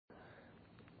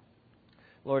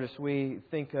Lord, as we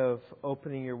think of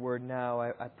opening your word now,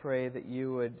 I pray that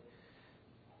you would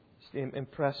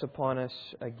impress upon us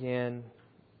again,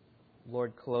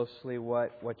 Lord, closely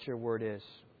what your word is.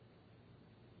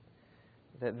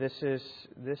 That this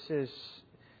is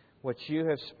what you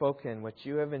have spoken, what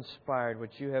you have inspired,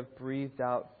 what you have breathed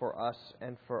out for us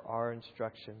and for our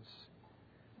instructions.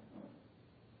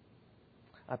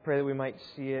 I pray that we might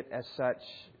see it as such.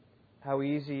 How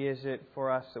easy is it for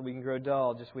us that we can grow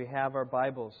dull? Just we have our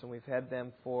Bibles and we've had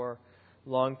them for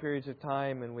long periods of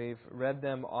time and we've read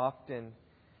them often,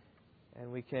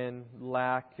 and we can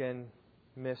lack and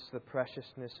miss the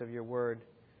preciousness of your word.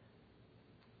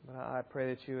 But I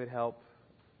pray that you would help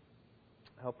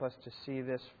us to see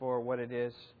this for what it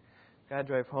is. God,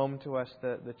 drive home to us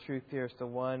the truth here is the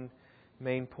one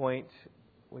main point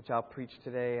which I'll preach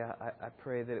today. I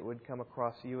pray that it would come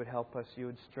across. You would help us. You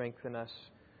would strengthen us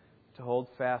to hold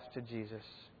fast to Jesus.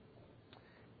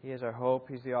 He is our hope.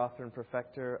 He's the author and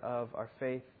perfecter of our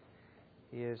faith.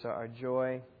 He is our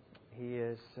joy. He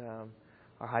is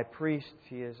our high priest.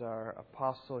 He is our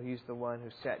apostle. He's the one who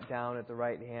sat down at the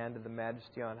right hand of the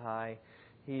Majesty on high.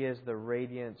 He is the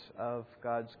radiance of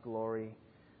God's glory.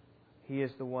 He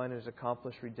is the one who has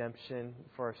accomplished redemption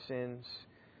for our sins.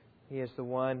 He is the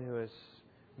one who has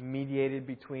mediated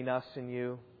between us and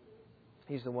you.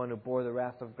 He's the one who bore the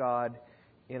wrath of God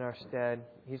in our stead.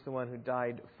 He's the one who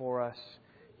died for us.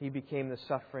 He became the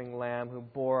suffering lamb who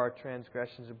bore our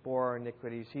transgressions, who bore our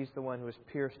iniquities. He's the one who was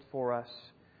pierced for us.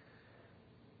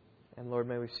 And Lord,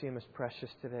 may we see Him as precious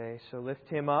today. So lift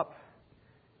Him up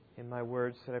in my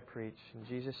words that I preach. In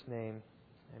Jesus' name,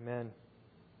 amen.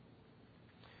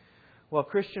 Well,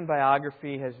 Christian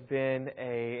biography has been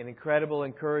an incredible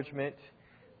encouragement,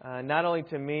 not only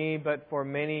to me, but for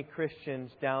many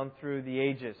Christians down through the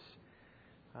ages.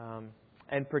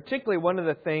 And particularly one of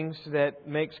the things that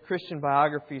makes Christian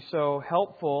biography so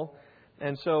helpful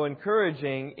and so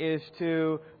encouraging is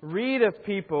to read of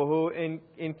people who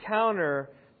encounter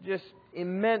just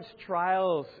immense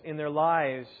trials in their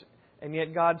lives, and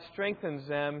yet God strengthens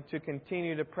them to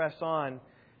continue to press on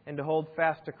and to hold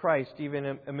fast to Christ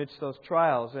even amidst those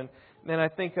trials. And then I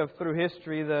think of through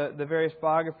history the various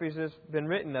biographies that have been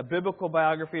written. A biblical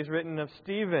biography is written of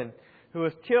Stephen, who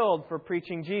was killed for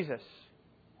preaching Jesus.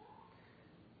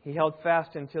 He held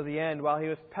fast until the end. While he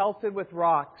was pelted with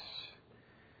rocks,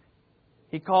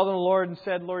 he called on the Lord and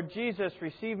said, "Lord Jesus,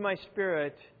 receive my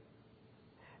spirit."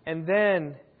 And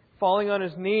then, falling on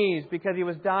his knees because he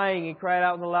was dying, he cried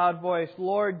out in a loud voice,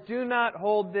 "Lord, do not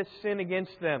hold this sin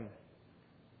against them."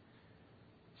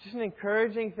 It's just an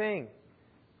encouraging thing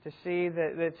to see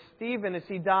that Stephen, as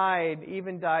he died,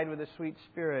 even died with a sweet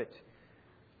spirit.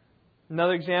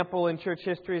 Another example in church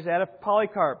history is that of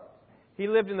Polycarp. He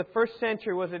lived in the first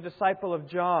century, was a disciple of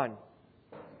John,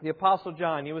 the Apostle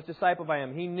John. He was discipled by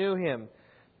him. He knew him.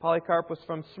 Polycarp was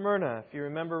from Smyrna. If you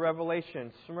remember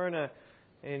Revelation, Smyrna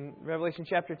in Revelation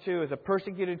chapter 2 is a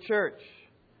persecuted church.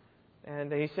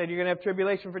 And he said, "You're going to have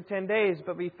tribulation for 10 days,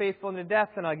 but be faithful unto death,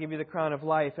 and I'll give you the crown of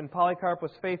life." And Polycarp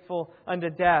was faithful unto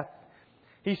death.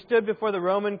 He stood before the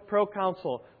Roman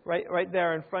proconsul, right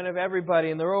there in front of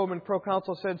everybody. And the Roman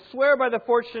proconsul said, "Swear by the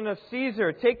fortune of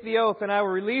Caesar, take the oath, and I will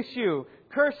release you.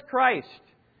 Curse Christ."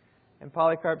 And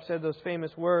Polycarp said those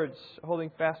famous words, holding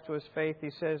fast to his faith.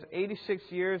 He says,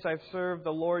 86 years I've served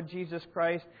the Lord Jesus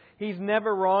Christ. He's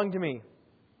never wronged me.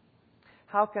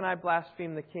 How can I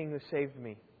blaspheme the King who saved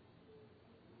me?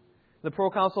 The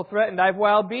proconsul threatened, "I have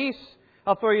wild beasts.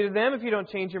 I'll throw you to them if you don't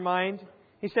change your mind."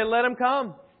 He said, "Let them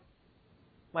come.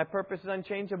 My purpose is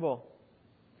unchangeable."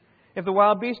 If the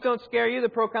wild beasts don't scare you, the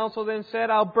proconsul then said,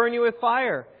 "I'll burn you with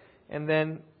fire." And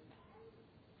then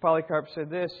Polycarp said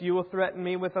this, "You will threaten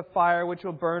me with a fire which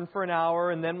will burn for an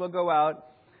hour and then will go out.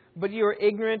 But you are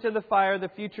ignorant of the fire, the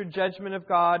future judgment of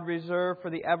God reserved for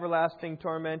the everlasting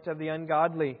torment of the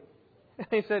ungodly." And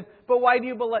he said, "But why do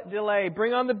you delay?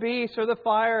 Bring on the beast or the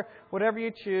fire, whatever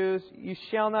you choose. You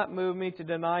shall not move me to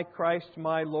deny Christ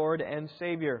my Lord and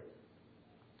Savior."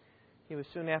 He was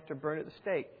soon after burned at the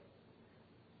stake.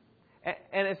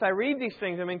 And as I read these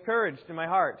things, I'm encouraged in my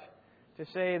heart to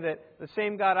say that the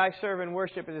same God I serve and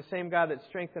worship is the same God that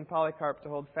strengthened Polycarp to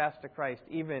hold fast to Christ,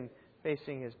 even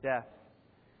facing his death.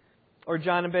 Or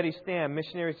John and Betty Stam,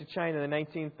 missionaries to China in the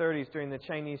 1930s during the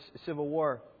Chinese Civil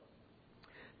War.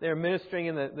 They were ministering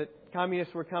and the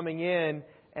communists were coming in,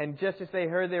 and just as they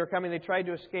heard they were coming, they tried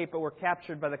to escape but were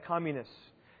captured by the communists.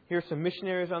 Here's some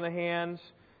missionaries on the hands,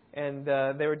 and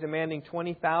they were demanding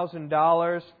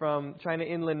 $20,000 from China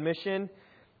Inland Mission.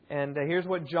 And here's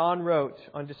what John wrote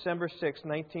on December 6,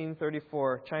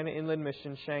 1934, China Inland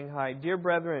Mission, Shanghai. "Dear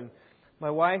brethren, My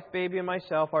wife, baby, and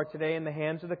myself are today in the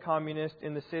hands of the communists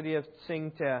in the city of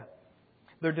Tsingteh.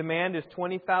 Their demand is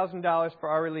 $20,000 for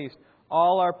our release.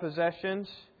 All our possessions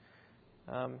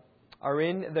are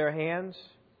in their hands,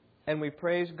 and we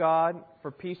praise God for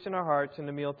peace in our hearts and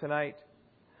the meal tonight.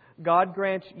 God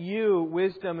grants you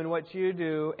wisdom in what you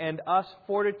do, and us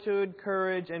fortitude,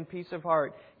 courage, and peace of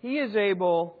heart. He is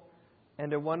able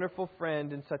and a wonderful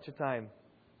friend in such a time.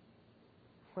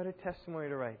 What a testimony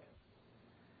to write.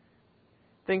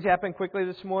 Things happened quickly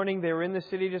this morning. They were in the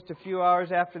city just a few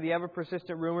hours after the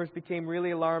ever-persistent rumors became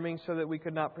really alarming, so that we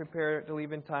could not prepare to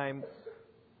leave in time.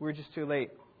 We were just too late.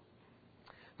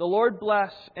 The Lord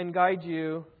bless and guide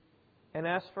you, and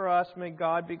as for us, may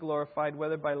God be glorified,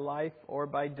 whether by life or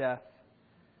by death.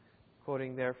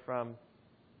 Quoting there from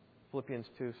Philippians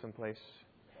 2 someplace.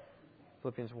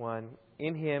 Philippians 1.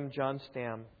 In Him, John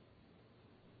Stam.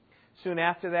 Soon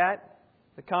after that,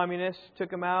 the communists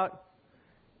took him out.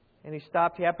 And he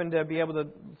stopped. He happened to be able to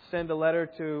send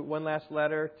one last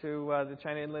letter to the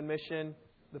China Inland Mission.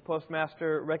 The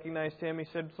postmaster recognized him. He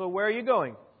said, "So where are you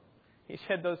going?" He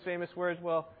said those famous words,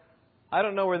 "Well, I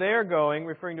don't know where they're going,"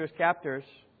 referring to his captors,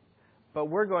 "but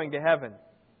we're going to heaven."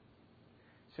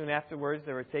 Soon afterwards,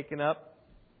 they were taken up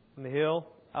from the hill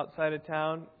outside of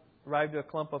town, arrived at a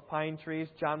clump of pine trees.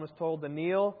 John was told to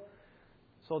kneel.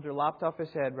 The soldier lopped off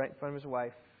his head right in front of his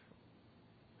wife,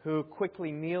 who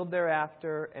quickly kneeled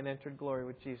thereafter and entered glory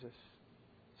with Jesus,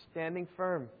 standing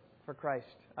firm for Christ.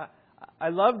 I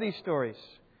love these stories.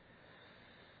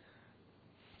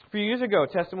 A few years ago,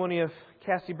 testimony of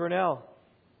Cassie Burnell.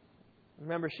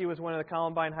 Remember, she was one of the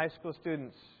Columbine High School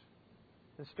students.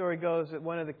 The story goes that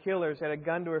one of the killers had a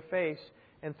gun to her face,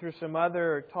 and through some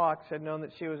other talks had known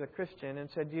that she was a Christian,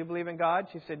 and said, "Do you believe in God?"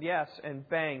 She said, "Yes," and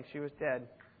bang, she was dead.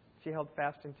 She held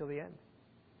fast until the end.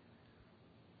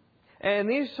 And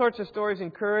these sorts of stories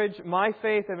encourage my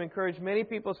faith, have encouraged many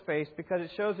people's faith, because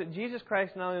it shows that Jesus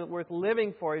Christ is not only worth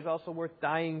living for, He's also worth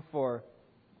dying for.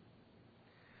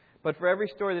 But for every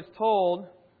story that's told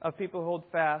of people who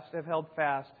have held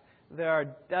fast, there are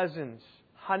dozens,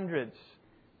 hundreds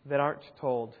that aren't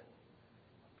told.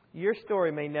 Your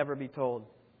story may never be told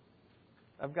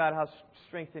of God how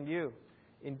strengthened you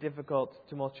in difficult,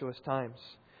 tumultuous times.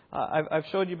 I've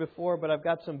showed you before, but I've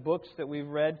got some books that we've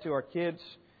read to our kids.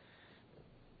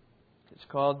 It's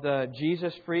called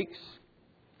Jesus Freaks,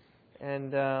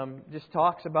 and just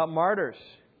talks about martyrs.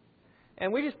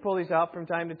 And we just pull these out from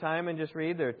time to time and just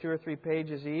read. They're 2 or 3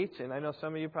 pages each, and I know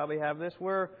some of you probably have this.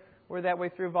 We're that way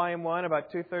through Volume 1,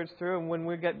 about 2/3 through, and when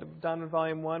we get done with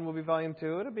Volume 1, we'll be Volume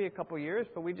 2. It'll be a couple years,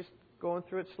 but we just going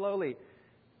through it slowly.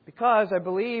 Because I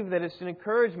believe that it's an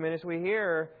encouragement as we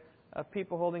hear of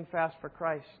people holding fast for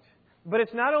Christ. But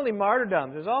it's not only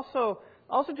martyrdom. There's also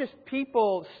just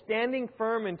people standing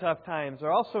firm in tough times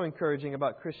are also encouraging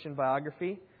about Christian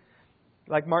biography.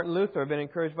 Like Martin Luther, I've been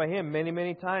encouraged by him many,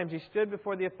 many times. He stood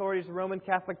before the authorities of the Roman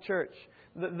Catholic Church.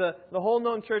 The whole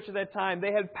known church at that time,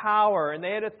 they had power and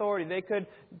they had authority. They could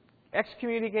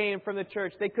excommunicate him from the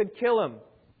church. They could kill him.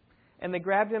 And they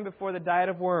grabbed him before the Diet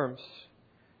of Worms.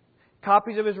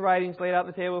 Copies of his writings laid out on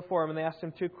the table before him, and they asked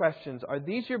him 2 questions. Are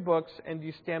these your books, and do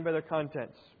you stand by their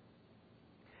contents?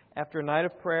 After a night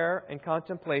of prayer and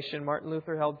contemplation, Martin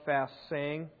Luther held fast,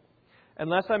 saying,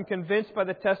 "Unless I'm convinced by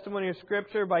the testimony of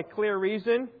Scripture, by clear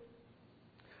reason,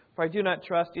 for I do not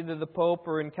trust either the Pope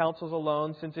or in councils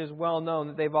alone, since it is well known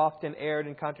that they've often erred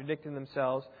and contradicted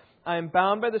themselves. I am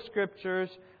bound by the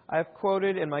Scriptures I have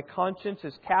quoted, and my conscience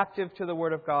is captive to the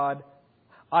Word of God.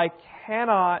 I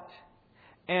cannot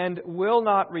and will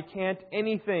not recant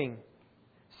anything,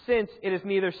 since it is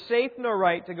neither safe nor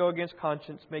right to go against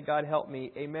conscience. May God help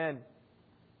me. Amen."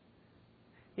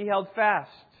 He held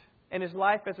fast, and his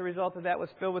life as a result of that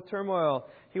was filled with turmoil.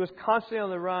 He was constantly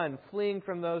on the run, fleeing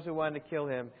from those who wanted to kill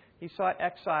him. He sought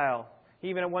exile. He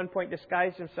even at one point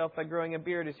disguised himself by growing a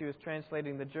beard as he was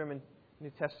translating the German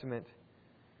New Testament.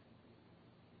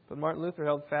 But Martin Luther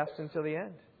held fast until the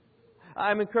end.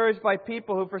 I'm encouraged by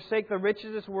people who forsake the riches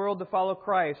of this world to follow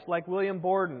Christ, like William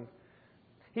Borden.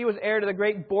 He was heir to the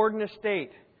great Borden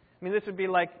estate. I mean, this would be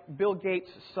like Bill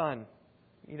Gates' son.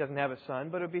 He doesn't have a son,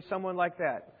 but it would be someone like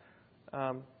that.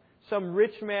 Some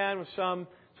rich man with some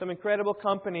incredible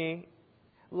company,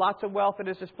 lots of wealth at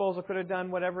his disposal, could have done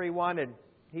whatever he wanted.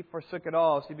 He forsook it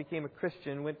all as he became a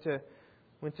Christian, went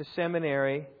to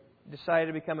seminary, decided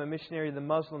to become a missionary to the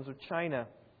Muslims of China.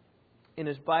 In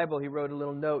his Bible, he wrote a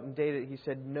little note and dated it. He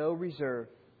said, "No reserve."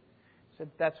 He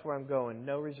said, "That's where I'm going,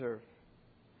 no reserve."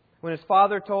 When his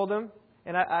father told him,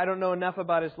 and I don't know enough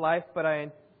about his life, but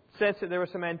I sense that there was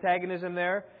some antagonism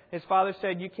there. His father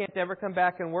said, "You can't ever come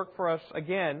back and work for us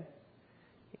again."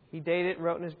 He dated and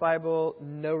wrote in his Bible,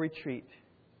 "No retreat."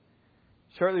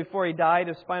 Shortly before he died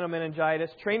of spinal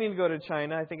meningitis, training to go to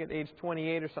China, I think at age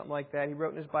 28 or something like that, he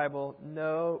wrote in his Bible,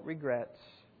 "No regrets."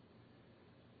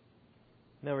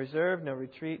 No reserve, no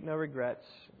retreat, no regrets.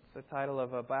 It's the title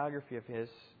of a biography of his.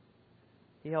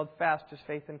 He held fast his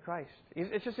faith in Christ.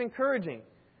 It's just encouraging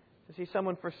to see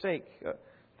someone forsake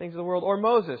things of the world. Or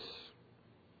Moses.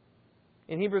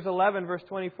 In Hebrews 11, verse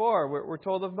 24, we're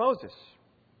told of Moses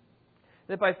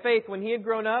that by faith, when he had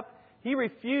grown up, he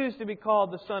refused to be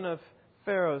called the son of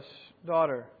Pharaoh's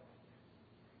daughter,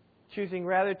 choosing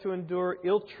rather to endure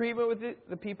ill treatment with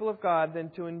the people of God than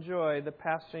to enjoy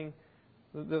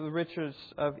the riches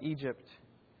of Egypt,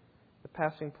 the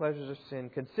passing pleasures of sin,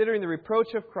 considering the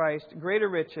reproach of Christ greater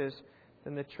riches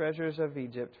than the treasures of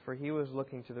Egypt, for he was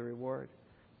looking to the reward.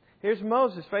 Here's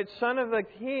Moses, right? Son of the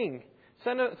king,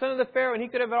 son of the Pharaoh, and he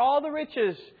could have all the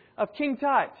riches of King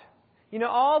Tut.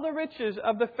 All the riches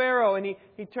of the Pharaoh, and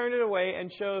he turned it away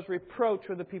and chose reproach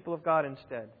with the people of God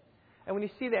instead. And when you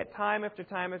see that time after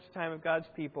time after time of God's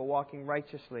people walking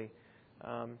righteously,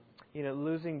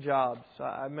 losing jobs.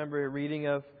 I remember reading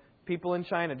of people in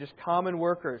China, just common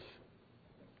workers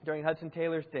during Hudson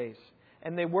Taylor's days.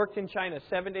 And they worked in China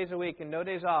 7 days a week and no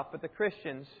days off. But the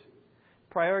Christians,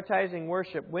 prioritizing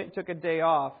worship, took a day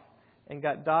off and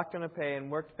got docked on a pay and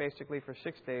worked basically for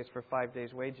 6 days for 5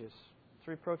 days' wages. It's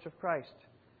a reproach of Christ.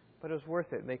 But it was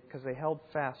worth it because they held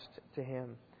fast to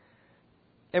Him.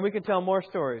 And we could tell more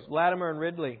stories. Latimer and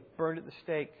Ridley burned at the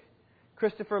stake.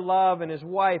 Christopher Love and his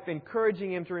wife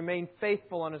encouraging him to remain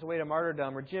faithful on his way to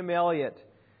martyrdom. Or Jim Elliot,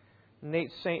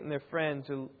 Nate Saint and their friends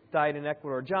who died in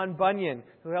Ecuador. John Bunyan,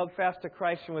 who held fast to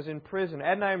Christ and was in prison.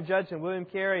 Adoniram Judson, William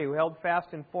Carey, who held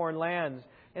fast in foreign lands.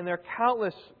 And there are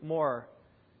countless more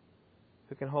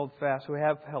who can hold fast, who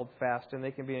have held fast, and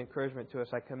they can be an encouragement to us.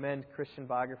 I commend Christian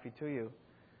biography to you.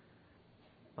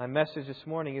 My message this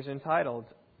morning is entitled,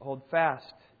 Hold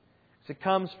Fast. It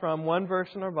comes from one verse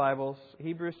in our Bibles,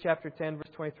 Hebrews chapter 10, verse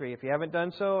 23. If you haven't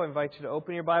done so, I invite you to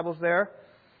open your Bibles there.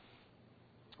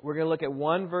 We're going to look at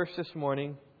one verse this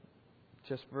morning,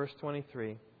 just verse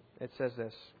 23. It says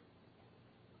this: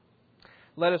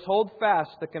 Let us hold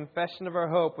fast the confession of our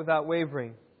hope without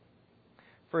wavering,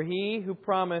 for He who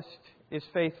promised is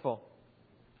faithful.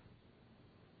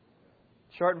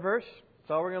 Short verse,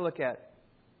 that's all we're going to look at.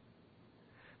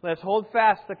 Let us hold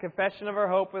fast the confession of our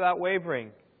hope without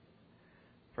wavering,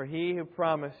 for He who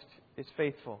promised is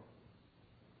faithful.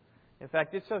 In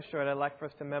fact, it's so short, I'd like for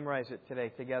us to memorize it today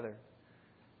together.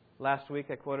 Last week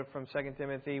I quoted from 2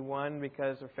 Timothy 1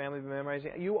 because our family has been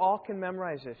memorizing it. You all can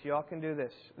memorize this. You all can do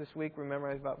this. This week we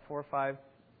memorized about 4 or 5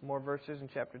 more verses in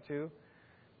chapter 2.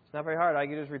 It's not very hard. All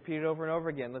you do is repeat it over and over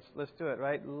again. Let's do it,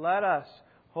 right? Let us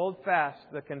hold fast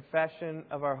the confession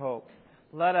of our hope.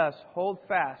 Let us hold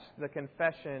fast the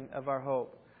confession of our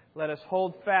hope. Let us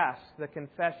hold fast the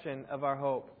confession of our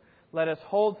hope. Let us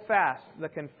hold fast the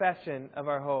confession of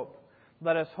our hope.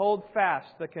 Let us hold fast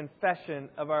the confession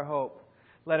of our hope.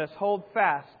 Let us hold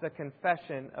fast the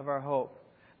confession of our hope.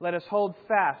 Let us hold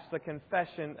fast the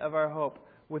confession of our hope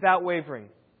without wavering.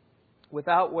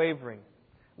 Without wavering.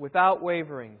 Without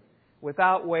wavering.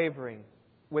 Without wavering.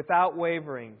 Without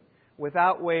wavering.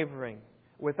 Without wavering.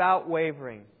 Without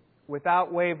wavering.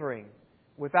 Without wavering.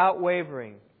 Without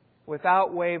wavering.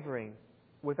 Without wavering.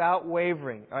 Without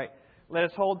wavering. All right. Let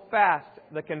us hold fast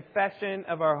the confession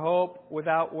of our hope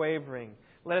without wavering.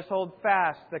 Let us hold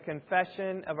fast the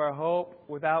confession of our hope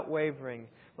without wavering.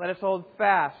 Let us hold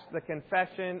fast the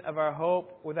confession of our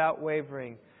hope without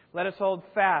wavering. Let us hold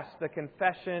fast the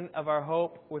confession of our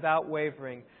hope without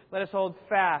wavering. Let us hold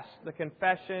fast the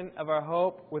confession of our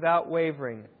hope without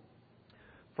wavering.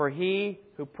 For He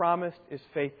who promised is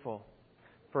faithful.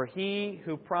 For He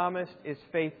who promised is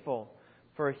faithful.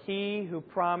 For He who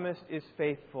promised is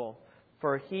faithful.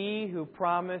 For He who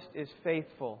promised is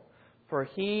faithful. For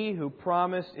He who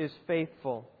promised is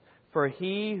faithful. For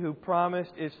He who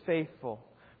promised is faithful.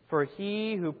 For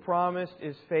He who promised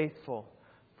is faithful.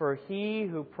 For He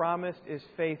who promised is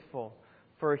faithful.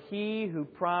 For He who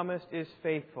promised is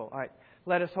faithful. All right.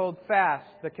 Let us hold fast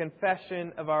the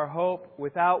confession of our hope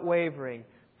without wavering.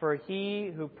 For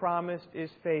He who promised is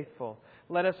faithful.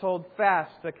 Let us hold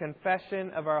fast the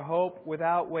confession of our hope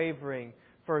without wavering.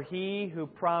 For He who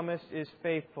promised is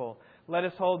faithful. Let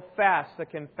us hold fast the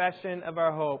confession of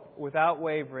our hope without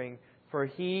wavering. For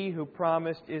He who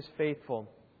promised is faithful.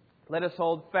 Let us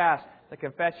hold fast the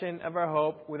confession of our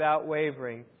hope without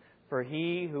wavering. For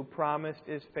He who promised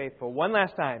is faithful. One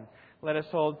last time. Let us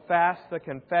hold fast the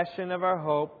confession of our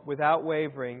hope without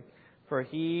wavering. For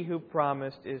He who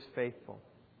promised is faithful.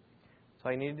 That's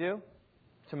all you need to do.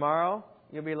 Tomorrow,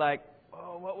 you'll be like,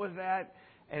 oh, what was that?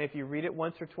 And if you read it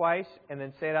once or twice and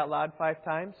then say it out loud 5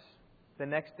 times, the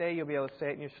next day you'll be able to say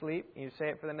it in your sleep. And you say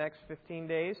it for the next 15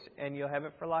 days, and you'll have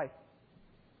it for life.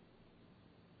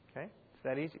 Okay? It's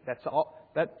that easy. That's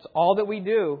all that we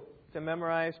do to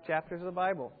memorize chapters of the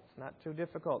Bible. It's not too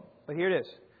difficult. But here it is.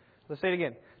 Let's say it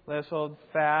again. Let us hold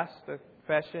fast the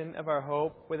confession of our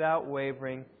hope without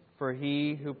wavering, for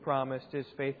He who promised is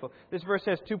faithful. This verse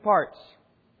has 2 parts.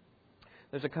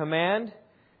 There's a command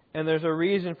and there's a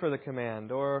reason for the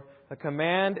command, or a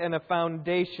command and a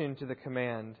foundation to the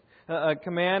command. A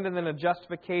command and then a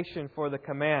justification for the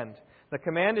command. The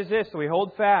command is this: we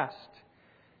hold fast.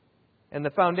 And the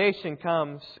foundation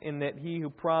comes in that He who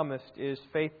promised is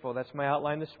faithful. That's my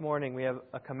outline this morning. We have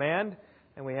a command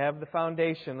and we have the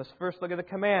foundation. Let's first look at the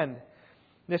command.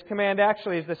 This command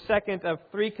actually is the second of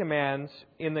 3 commands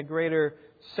in the greater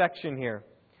section here.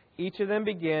 Each of them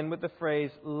begin with the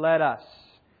phrase, let us.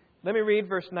 Let me read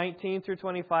verse 19 through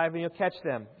 25 and you'll catch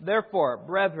them. Therefore,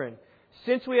 brethren,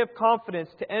 since we have confidence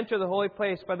to enter the holy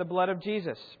place by the blood of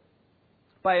Jesus,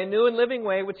 by a new and living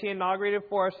way which He inaugurated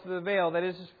for us through the veil, that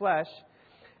is His flesh,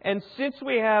 and since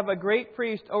we have a great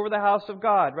priest over the house of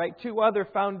God, right, 2 other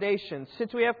foundations,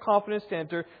 since we have confidence to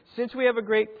enter, since we have a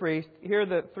great priest, here are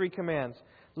the 3 commands.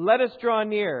 Let us draw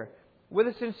near with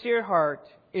a sincere heart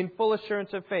in full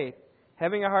assurance of faith,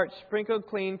 having our hearts sprinkled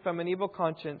clean from an evil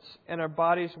conscience and our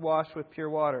bodies washed with pure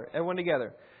water. Everyone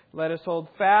together. Let us hold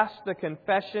fast the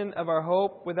confession of our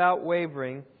hope without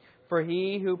wavering, for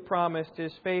He who promised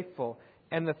is faithful.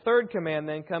 And the third command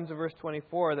then comes in verse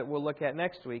 24 that we'll look at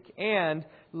next week. And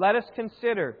let us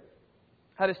consider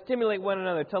how to stimulate one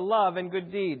another to love and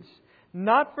good deeds,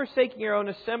 not forsaking our own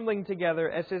assembling together,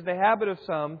 as is the habit of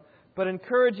some, but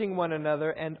encouraging one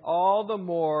another, and all the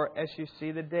more as you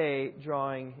see the day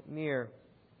drawing near.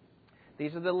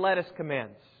 These are the let us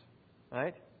commands.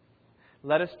 Right?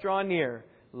 Let us draw near.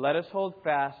 Let us hold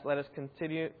fast. Let us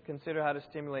consider how to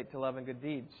stimulate to love and good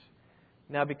deeds.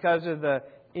 Now, because of the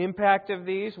impact of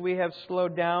these, we have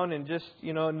slowed down in just,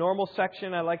 a normal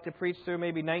section I like to preach through,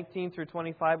 maybe 19 through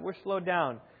 25. We're slowed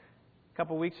down.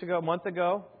 A month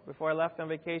ago, before I left on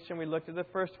vacation, we looked at the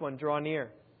first one, draw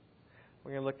near.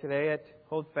 We're going to look today at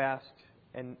hold fast,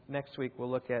 and next week we'll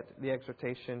look at the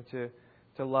exhortation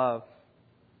to love.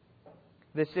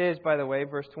 This is, by the way,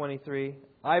 verse 23,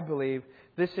 I believe,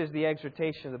 this is the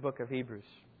exhortation of the book of Hebrews.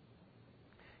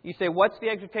 You say, what's the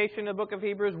exhortation of the book of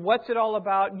Hebrews? What's it all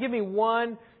about? Give me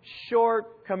one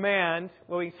short command.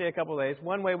 Well, we can say it a couple of ways.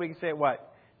 One way we can say it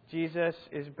what? Jesus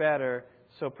is better,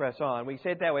 so press on. We can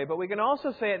say it that way. But we can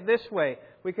also say it this way.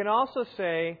 We can also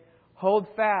say, hold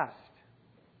fast.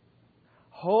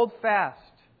 Hold fast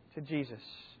to Jesus.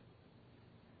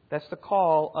 That's the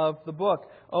call of the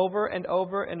book. Over and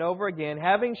over and over again,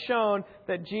 having shown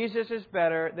that Jesus is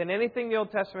better than anything the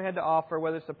Old Testament had to offer,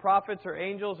 whether it's the prophets or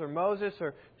angels or Moses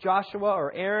or Joshua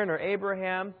or Aaron or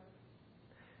Abraham,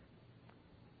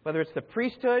 whether it's the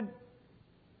priesthood,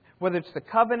 whether it's the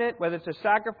covenant, whether it's the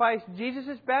sacrifice, Jesus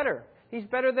is better. He's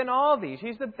better than all these.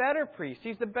 He's the better priest.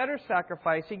 He's the better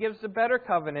sacrifice. He gives the better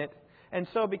covenant. And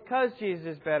so because Jesus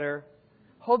is better,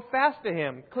 hold fast to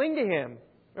Him. Cling to Him.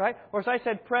 Right? Or as I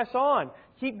said, press on.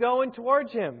 Keep going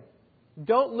towards Him.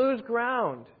 Don't lose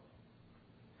ground.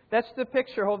 That's the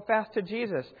picture. Hold fast to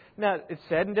Jesus. Now, it's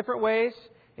said in different ways.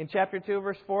 In chapter 2,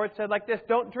 verse 4, it said like this,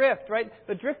 don't drift, right?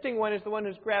 The drifting one is the one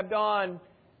who's grabbed on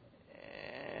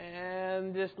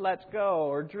and just lets go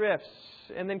or drifts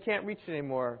and then can't reach it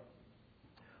anymore.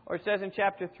 Or it says in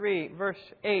chapter 3, verse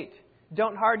 8,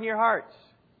 don't harden your hearts.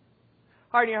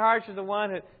 Harden your hearts is the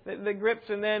one that grips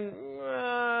and then,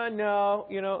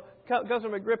 goes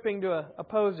from a gripping to a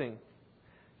opposing.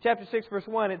 Chapter 6, verse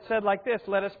 1, it said like this,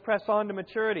 let us press on to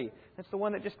maturity. That's the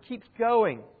one that just keeps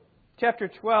going. Chapter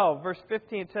 12, verse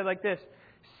 15, it said like this,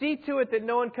 see to it that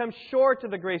no one comes short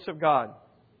of the grace of God.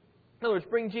 In other words,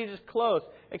 bring Jesus close.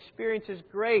 Experience His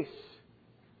grace.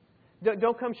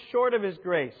 Don't come short of His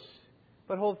grace,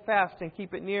 but hold fast and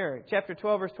keep it near. Chapter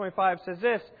 12, verse 25 says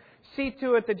this, see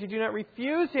to it that you do not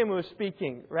refuse Him who is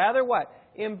speaking. Rather what?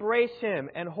 Embrace Him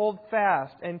and hold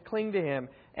fast and cling to Him.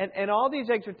 And all these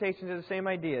exhortations are the same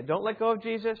idea. Don't let go of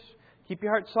Jesus. Keep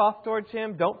your heart soft towards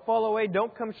Him. Don't fall away.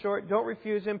 Don't come short. Don't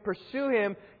refuse Him. Pursue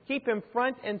Him. Keep Him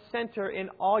front and center in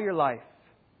all your life.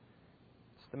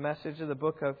 It's the message of the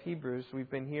book of Hebrews we've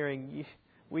been hearing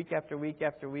week after week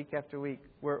after week after week.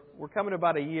 We're coming to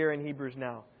about a year in Hebrews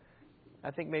now.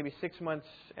 I think maybe 6 months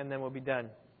and then we'll be done.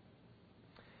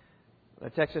 The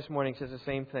text this morning says the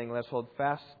same thing. Let's hold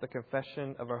fast the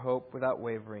confession of our hope without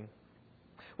wavering.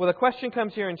 Well, the question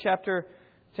comes here in chapter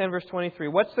 10 verse 23.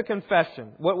 What's the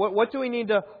confession? What do we need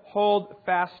to hold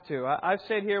fast to? I've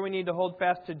said here we need to hold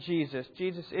fast to Jesus.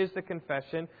 Jesus is the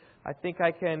confession. I think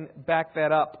I can back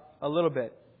that up a little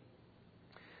bit.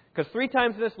 Because 3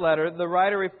 times in this letter, the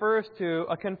writer refers to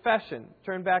a confession.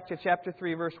 Turn back to chapter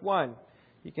 3, verse 1.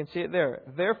 You can see it there.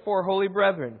 Therefore, holy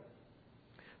brethren,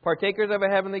 partakers of a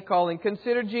heavenly calling,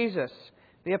 consider Jesus,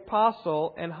 the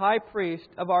apostle and high priest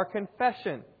of our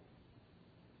confession.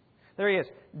 There he is.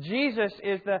 Jesus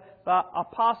is the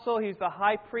apostle. He's the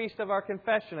high priest of our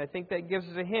confession. I think that gives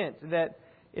us a hint that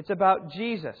it's about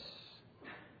Jesus.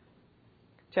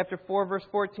 Chapter 4, verse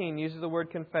 14 uses the word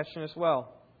confession as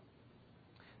well.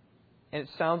 And it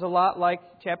sounds a lot like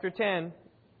chapter 10.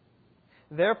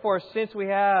 Therefore, since we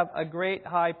have a great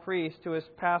high priest who has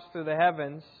passed through the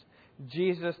heavens,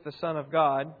 Jesus, the Son of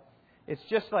God, it's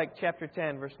just like chapter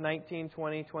 10, verse 19,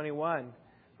 20, 21.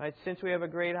 Right? Since we have a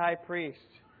great high priest,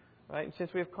 right? And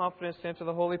since we have confidence to enter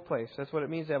the holy place, that's what it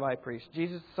means to have a high priest.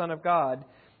 Jesus, the Son of God.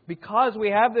 Because we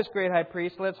have this great high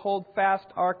priest, let's hold fast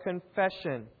our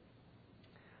confession.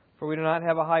 For we do not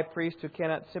have a high priest who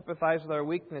cannot sympathize with our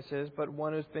weaknesses, but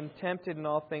one who's been tempted in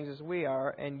all things as we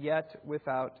are, and yet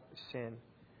without sin.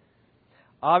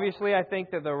 Obviously, I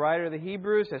think that the writer of the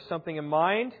Hebrews has something in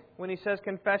mind when he says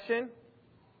confession.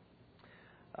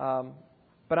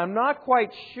 But I'm not quite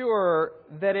sure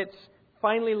that it's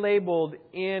finally labeled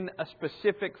in a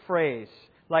specific phrase,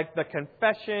 like the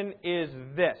confession is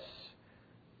this.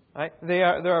 Right?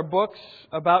 There are books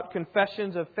about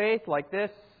confessions of faith, like this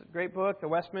great book, the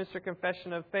Westminster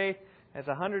Confession of Faith. It's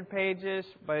 100 pages.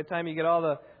 By the time you get all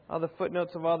the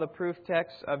footnotes of all the proof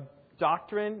texts of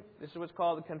doctrine, this is what's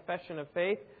called the Confession of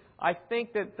Faith. I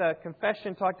think that the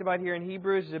confession talked about here in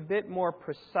Hebrews is a bit more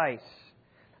precise.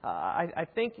 I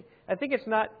think it's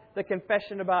not the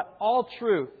confession about all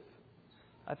truth.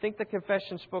 I think the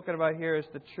confession spoken about here is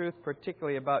the truth,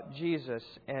 particularly about Jesus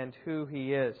and who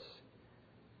He is.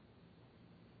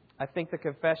 I think the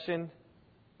confession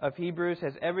of Hebrews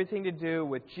has everything to do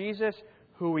with Jesus,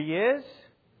 who He is,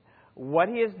 what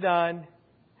He has done,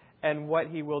 and what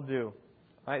He will do.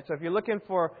 All right, so if you're looking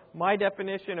for my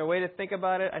definition or way to think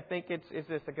about it, I think it's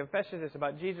this: the confession is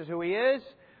about Jesus, who He is,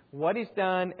 what He's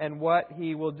done, and what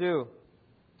He will do.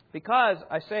 Because,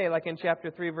 I say, like in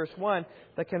chapter 3, verse 1,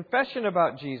 the confession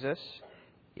about Jesus,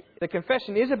 the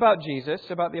confession is about Jesus,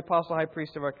 about the apostle high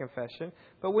priest of our confession.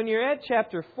 But when you're at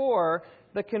chapter 4,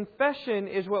 the confession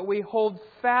is what we hold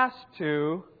fast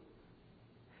to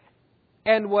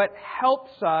and what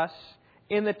helps us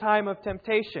in the time of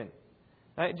temptation.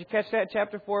 Right? Did you catch that?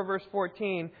 Chapter 4, verse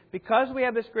 14. Because we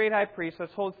have this great high priest,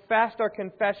 let's hold fast our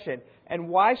confession. And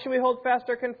why should we hold fast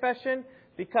our confession?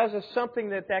 Because of something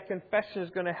that confession is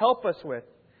going to help us with.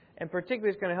 And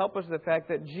particularly it's going to help us with the fact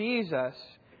that Jesus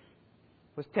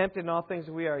was tempted in all things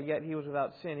we are, yet He was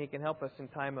without sin. He can help us in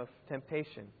time of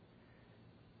temptation.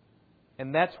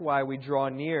 And that's why we draw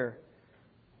near.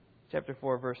 Chapter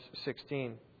 4, verse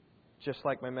 16. Just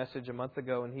like my message a month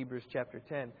ago in Hebrews chapter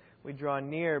 10. We draw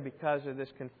near because of this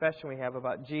confession we have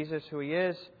about Jesus, who He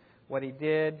is, what He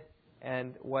did,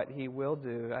 and what He will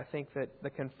do. I think that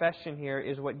the confession here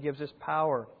is what gives us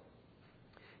power.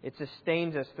 It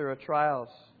sustains us through our trials.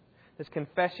 This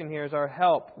confession here is our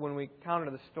help when we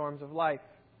counter the storms of life.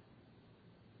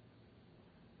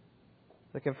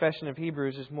 The confession of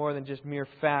Hebrews is more than just mere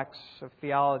facts of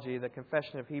theology. The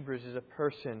confession of Hebrews is a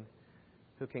person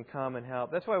who can come and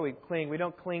help. That's why we cling. We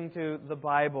don't cling to the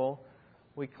Bible.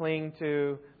 We cling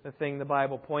to the thing the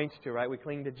Bible points to, right? We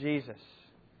cling to Jesus.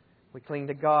 We cling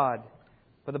to God.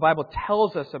 But the Bible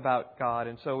tells us about God,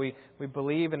 and so we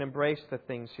believe and embrace the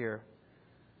things here.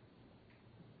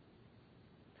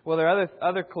 Well, there are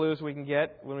other clues we can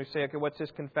get when we say, okay, what's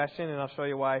this confession? And I'll show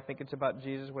you why I think it's about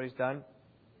Jesus, what He's done.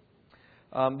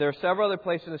 There are several other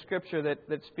places in the Scripture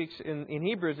that speaks in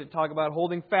Hebrews that talk about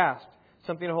holding fast,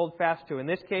 something to hold fast to. In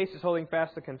this case, it's holding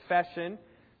fast the confession.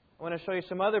 I want to show you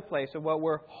some other place of what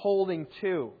we're holding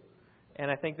to.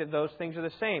 And I think that those things are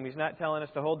the same. He's not telling us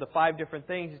to hold the 5 different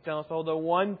things. He's telling us to hold the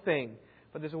one thing.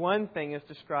 But this one thing is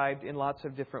described in lots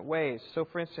of different ways. So,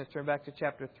 for instance, turn back to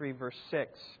chapter 3, verse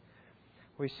 6.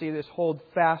 We see this hold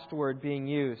fast word being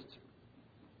used.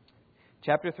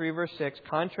 Chapter 3, verse 6,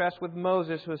 contrast with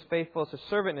Moses, who was faithful as a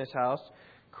servant in his house.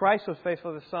 Christ was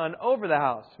faithful as a son over the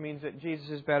house. Means that Jesus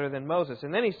is better than Moses.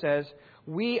 And then he says,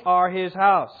 we are His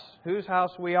house. Whose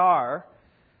house we are.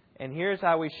 And here's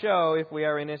how we show if we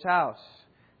are in His house.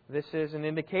 This is an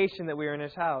indication that we are in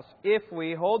His house. If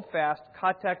we hold fast,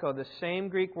 kateko, the same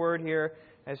Greek word here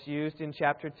as used in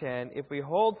chapter 10. If we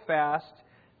hold fast,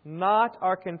 not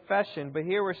our confession, but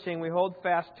here we're seeing we hold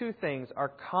fast 2 things. Our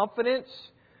confidence,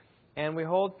 and we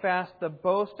hold fast the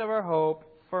boast of our hope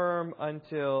firm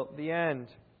until the end.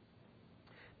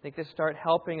 I think this start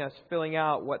helping us filling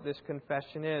out what this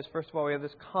confession is. First of all, we have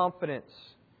this confidence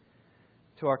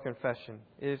to our confession.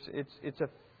 It's a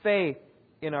faith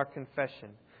in our confession.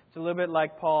 It's a little bit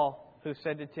like Paul, who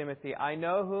said to Timothy, I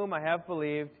know whom I have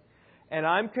believed, and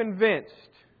I'm convinced,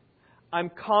 I'm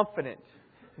confident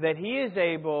that He is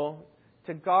able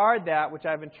to guard that which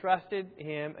I've entrusted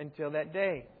Him until that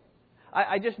day.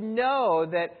 I just know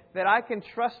that I can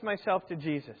trust myself to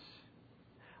Jesus.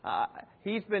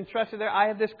 He's been trusted there. I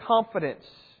have this confidence.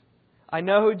 I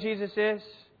know who Jesus is.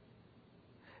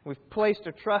 We've placed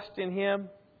our trust in Him.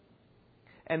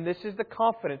 And this is the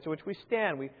confidence in which we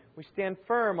stand. We stand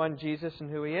firm on Jesus and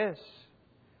who He is.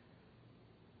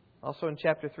 Also in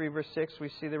chapter 3, verse 6,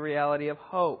 we see the reality of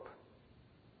hope.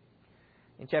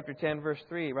 In chapter 10, verse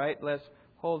 3, right? Let's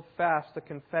hold fast the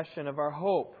confession of our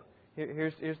hope.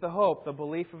 Here's the hope, the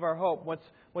belief of our hope.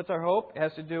 What's our hope? It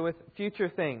has to do with future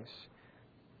things.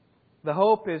 The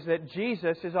hope is that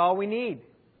Jesus is all we need.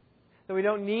 That we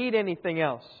don't need anything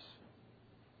else.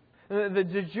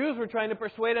 The Jews were trying to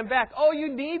persuade Him back. Oh,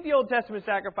 you need the Old Testament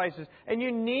sacrifices. And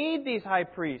you need these high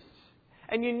priests.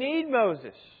 And you need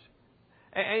Moses.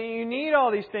 And you need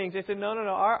all these things. They said, no.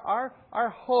 Our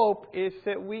hope is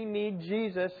that we need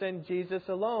Jesus and Jesus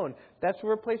alone. That's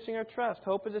where we're placing our trust.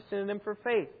 Hope is a synonym for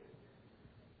faith.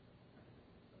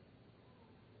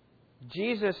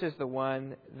 Jesus is the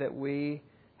one that we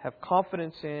have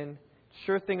confidence in,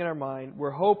 sure thing in our mind.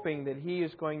 We're hoping that He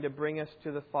is going to bring us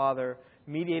to the Father,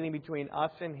 mediating between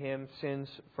us and Him, sins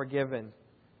forgiven.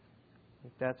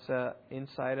 That's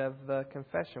inside of the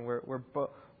confession.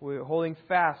 We're holding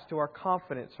fast to our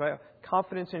confidence, right?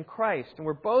 Confidence in Christ. And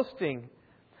we're boasting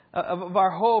of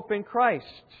our hope in Christ.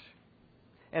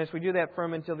 And as we do that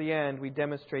firm until the end, we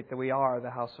demonstrate that we are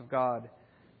the house of God.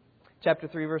 Chapter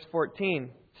 3, verse 14,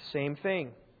 same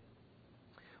thing.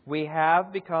 We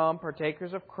have become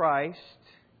partakers of Christ,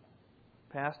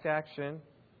 past action,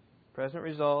 present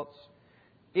results,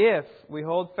 if we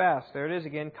hold fast, there it is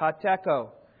again, kateko,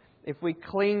 if we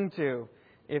cling to,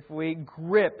 if we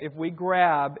grip, if we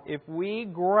grab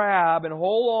and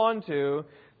hold on to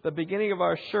the beginning of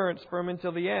our assurance firm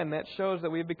until the end, that shows that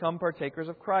we've become partakers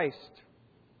of Christ.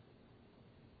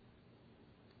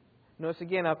 Notice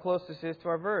again how close this is to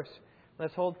our verse.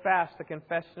 Let's hold fast the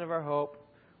confession of our hope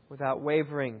without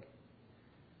wavering.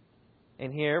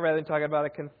 And here, rather than talking about a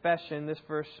confession, this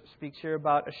verse speaks here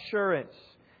about assurance.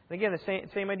 And again, the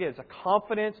same idea. It's a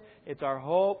confidence, it's our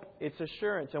hope, it's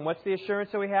assurance. And what's the assurance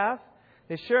that we have?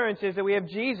 The assurance is that we have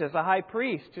Jesus, a high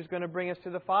priest, who's going to bring us to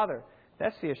the Father.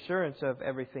 That's the assurance of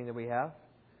everything that we have.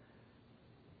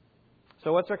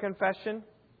 So what's our confession?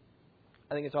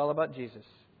 I think it's all about Jesus.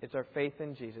 It's our faith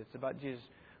in Jesus. It's about Jesus,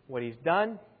 what He's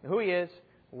done, who He is,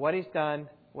 what He's done,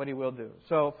 what He will do.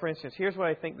 So, for instance, here's what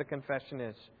I think the confession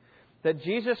is. That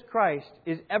Jesus Christ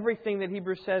is everything that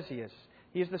Hebrews says He is.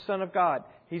 He is the Son of God.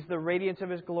 He's the radiance of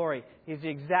His glory. He's the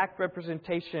exact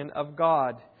representation of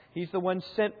God. He's the one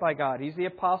sent by God. He's the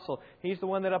apostle. He's the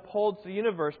one that upholds the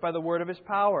universe by the word of His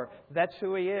power. That's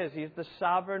who He is. He's the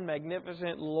sovereign,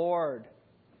 magnificent Lord.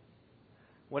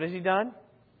 What has He done?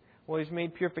 Well, He's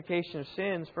made purification of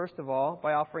sins, first of all,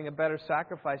 by offering a better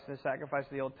sacrifice than the sacrifice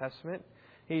of the Old Testament.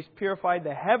 He's purified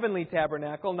the heavenly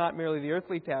tabernacle, not merely the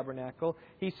earthly tabernacle.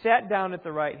 He sat down at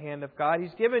the right hand of God.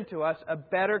 He's given to us a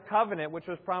better covenant, which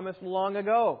was promised long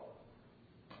ago.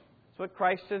 That's what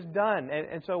Christ has done.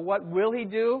 And so what will He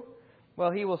do?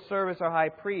 Well, He will serve as our high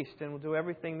priest and will do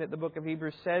everything that the book of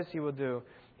Hebrews says He will do.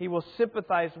 He will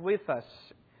sympathize with us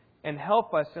and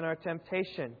help us in our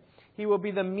temptation. He will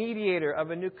be the mediator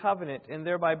of a new covenant and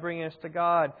thereby bring us to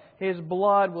God. His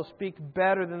blood will speak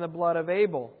better than the blood of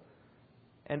Abel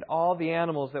and all the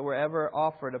animals that were ever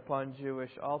offered upon Jewish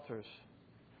altars.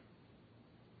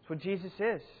 That's what Jesus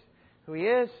is. Who He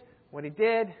is, what He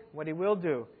did, what He will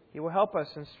do. He will help us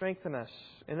and strengthen us.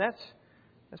 And that's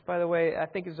by the way, I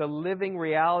think is a living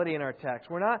reality in our text.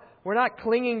 We're not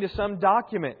clinging to some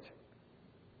document.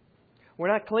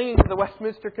 We're not clinging to the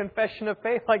Westminster Confession of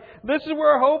Faith like, this is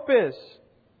where our hope is.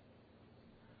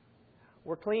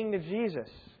 We're clinging to Jesus.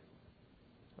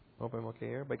 Hope I'm okay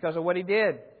here. Because of what He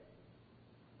did.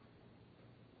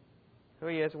 Who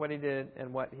He is, what He did,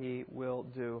 and what He will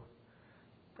do.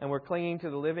 And we're clinging to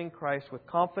the living Christ with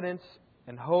confidence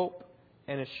and hope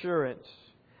and assurance.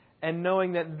 And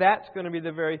knowing that that's going to be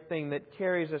the very thing that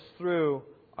carries us through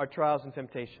our trials and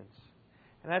temptations.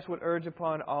 And that's what I urge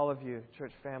upon all of you,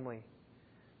 church family.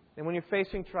 And when you're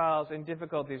facing trials and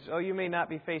difficulties, you may not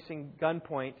be facing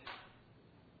gunpoint,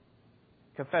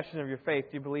 confession of your faith,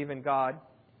 do you believe in God?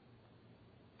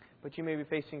 But you may be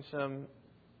facing some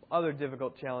other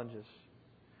difficult challenges.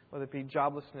 whether it be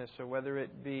joblessness or whether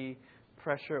it be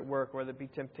pressure at work, whether it be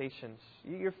temptations.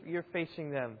 You're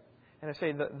facing them. And I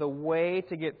say the way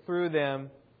to get through them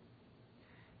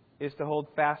is to hold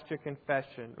fast your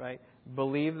confession, right?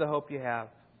 Believe the hope you have.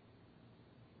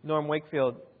 Norm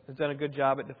Wakefield has done a good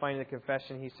job at defining the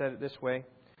confession. He said it this way: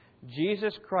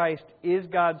 Jesus Christ is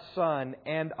God's Son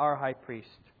and our high priest.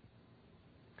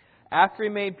 After He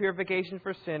made purification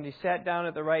for sin, He sat down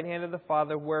at the right hand of the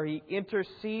Father, where He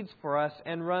intercedes for us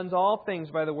and runs all things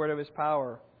by the word of His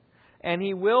power. And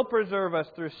He will preserve us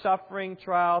through suffering,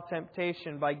 trial,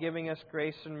 temptation, by giving us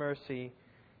grace and mercy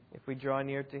if we draw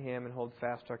near to Him and hold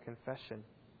fast our confession.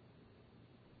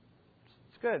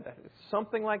 It's good. It's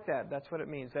something like that. That's what it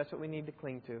means. That's what we need to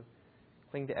cling to.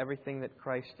 Cling to everything that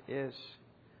Christ is.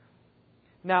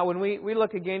 Now, when we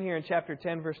look again here in chapter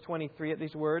 10, verse 23 at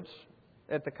these words,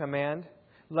 at the command,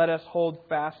 let us hold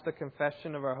fast the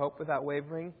confession of our hope without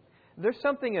wavering, there's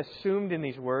something assumed in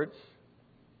these words.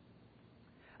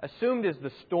 Assumed is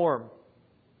the storm.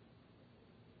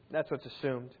 That's what's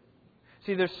assumed.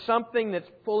 See, there's something that's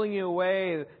pulling you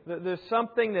away. There's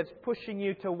something that's pushing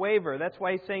you to waver. That's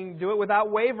why He's saying do it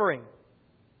without wavering.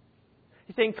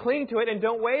 He's saying cling to it and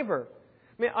don't waver.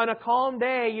 I mean, on a calm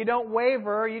day, you don't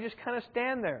waver. You just kind of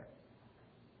stand there.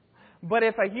 But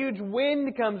if a huge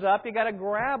wind comes up, you got to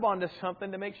grab onto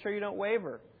something to make sure you don't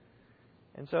waver.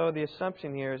 And so the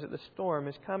assumption here is that the storm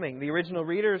is coming. The original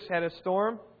readers had a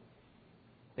storm.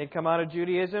 They'd come out of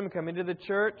Judaism, come into the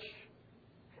church,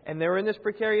 and they were in this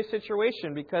precarious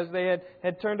situation because they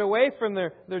had turned away from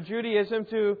their Judaism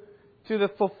to the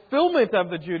fulfillment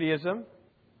of the Judaism,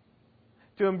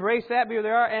 to embrace that, be who they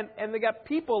are, and they got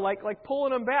people like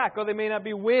pulling them back. Oh, they may not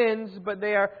be winds, but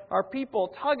they are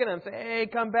people tugging them, saying, hey,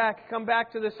 come back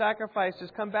to the sacrifices,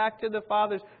 come back to the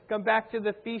fathers, come back to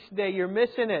the feast day, you're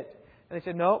missing it. And they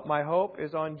said, no, my hope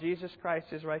is on Jesus Christ,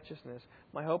 His righteousness.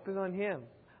 My hope is on Him.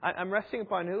 I'm resting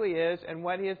upon who He is and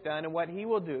what He has done and what He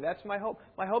will do. That's my hope.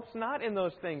 My hope's not in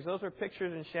those things. Those are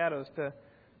pictures and shadows to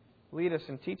lead us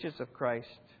and teach us of Christ.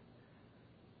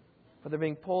 But they're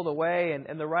being pulled away,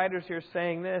 and the writers here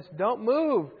saying this: don't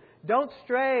move, don't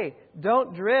stray,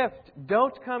 don't drift,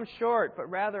 don't come short, but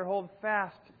rather hold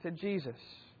fast to Jesus.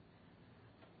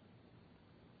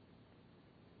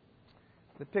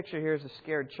 The picture here is a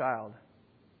scared child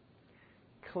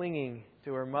clinging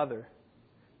to her mother,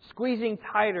 squeezing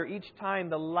tighter each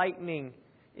time the lightning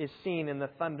is seen and the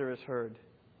thunder is heard,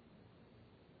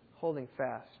 holding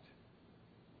fast.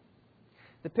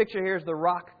 The picture here is the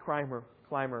rock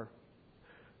climber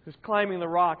who's climbing the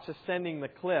rocks, ascending the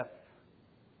cliff,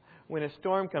 when a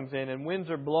storm comes in and winds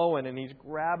are blowing and he's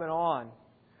grabbing on,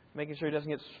 making sure he doesn't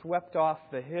get swept off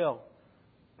the hill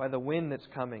by the wind that's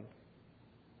coming.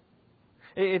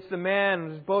 It's the man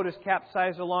whose boat is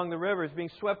capsized along the river, is being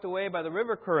swept away by the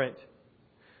river current,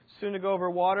 soon to go over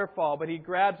a waterfall, but he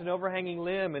grabs an overhanging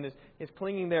limb and is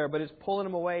clinging there, but is pulling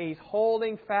him away. He's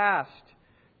holding fast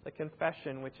the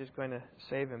confession which is going to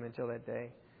save him until that day.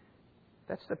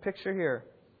 That's the picture here.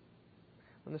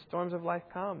 When the storms of life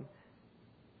come,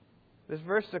 this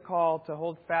verse is a call to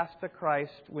hold fast to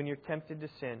Christ when you're tempted to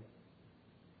sin.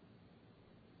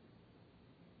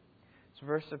 This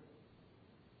verse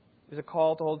is a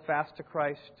call to hold fast to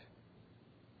Christ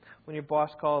when your boss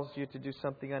calls you to do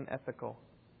something unethical.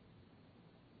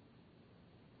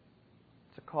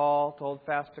 It's a call to hold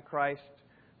fast to Christ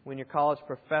when your college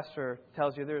professor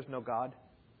tells you there is no God.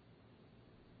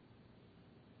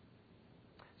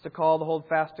 It's a call to hold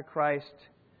fast to Christ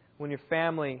when your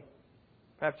family,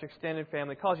 perhaps your extended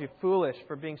family, calls you foolish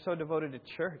for being so devoted to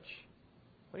church.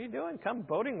 What are you doing? Come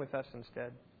boating with us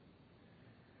instead.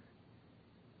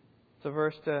 It's a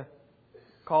verse to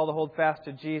call to hold fast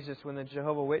to Jesus when the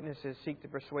Jehovah's Witnesses seek to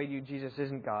persuade you Jesus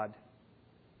isn't God.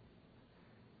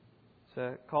 It's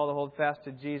a call to hold fast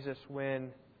to Jesus when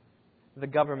the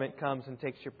government comes and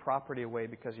takes your property away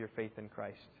because of your faith in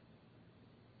Christ.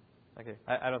 Okay,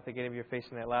 I don't think any of you are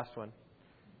facing that last one.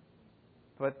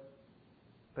 But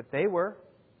they were.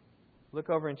 Look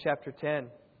over in chapter 10.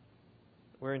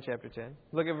 We're in chapter 10.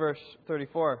 Look at verse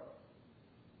 34.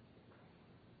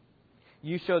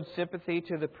 You showed sympathy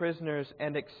to the prisoners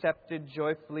and accepted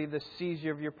joyfully the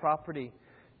seizure of your property,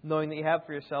 knowing that you have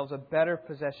for yourselves a better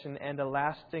possession and a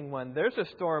lasting one. There's a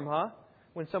storm, huh?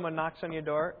 When someone knocks on your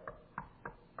door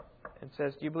and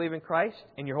says, do you believe in Christ?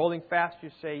 And you're holding fast,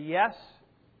 you say, yes.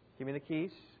 Give me the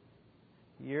keys.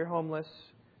 You're homeless.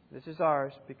 This is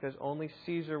ours because only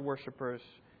Caesar worshippers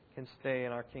can stay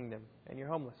in our kingdom. And you're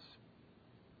homeless.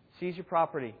 Seize your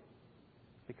property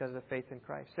because of the faith in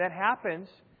Christ. That happens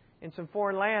in some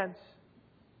foreign lands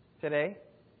today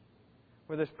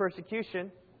where there's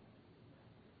persecution.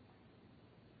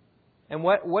 And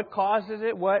what causes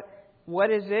it? What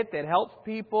is it that helps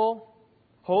people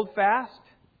hold fast?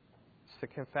 It's the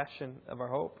confession of our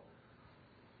hope.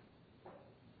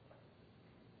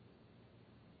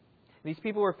 These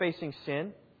people were facing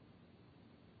sin.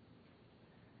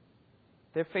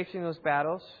 They're facing those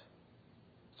battles.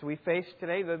 So we face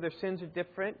today, their sins are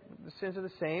different. The sins are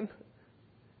the same.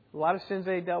 A lot of sins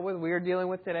they dealt with, we are dealing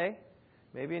with today.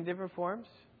 Maybe in different forms.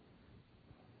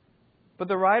 But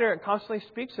the writer constantly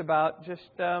speaks about just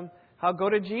how go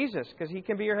to Jesus, because He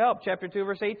can be your help. Chapter 2,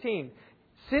 verse 18.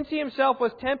 Since He Himself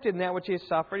was tempted in that which He has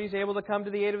suffered, He's able to come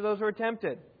to the aid of those who are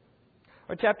tempted.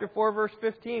 Or chapter 4, verse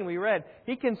 15, we read,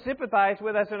 He can sympathize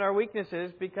with us in our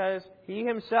weaknesses because He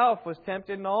Himself was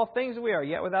tempted in all things we are,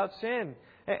 yet without sin.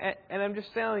 And I'm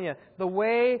just telling you, the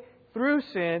way through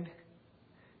sin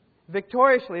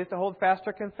victoriously is to hold fast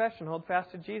our confession. Hold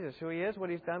fast to Jesus, who He is,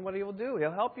 what He's done, what He will do.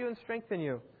 He'll help you and strengthen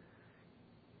you.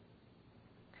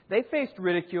 They faced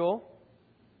ridicule,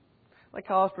 like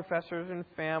college professors and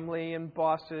family and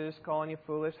bosses calling you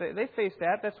foolish. They faced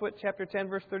that. That's what chapter 10,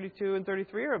 verse 32 and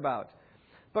 33 are about.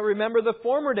 But remember the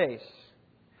former days,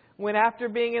 when after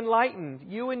being enlightened,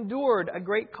 you endured a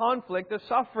great conflict of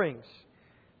sufferings,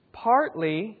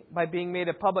 partly by being made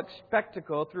a public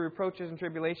spectacle through reproaches and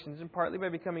tribulations, and partly by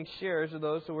becoming sharers of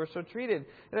those who were so treated.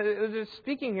 It's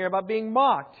speaking here about being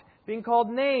mocked, being called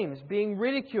names, being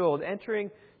ridiculed,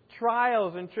 entering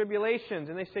trials and tribulations.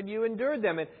 And they said, you endured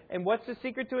them. And what's the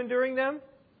secret to enduring them?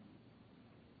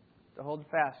 To hold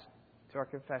fast to our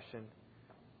confession.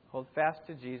 Hold fast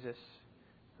to Jesus,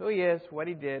 who He is, what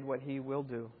He did, what He will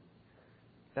do.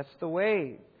 That's the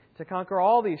way to conquer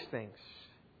all these things.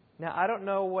 Now, I don't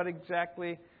know what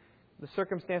exactly the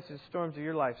circumstances, storms of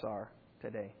your lives are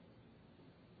today.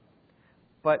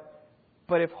 But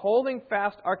if holding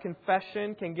fast our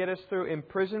confession can get us through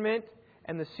imprisonment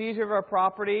and the seizure of our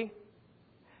property,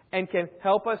 and can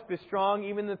help us be strong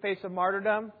even in the face of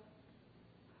martyrdom,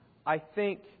 I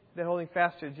think that holding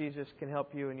fast to Jesus can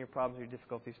help you in your problems or your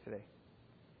difficulties today.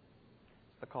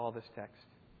 It's the call of this text.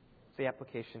 It's the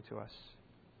application to us.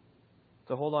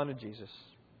 So hold on to Jesus.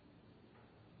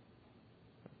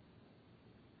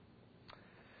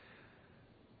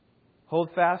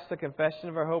 Hold fast the confession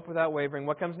of our hope without wavering.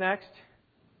 What comes next?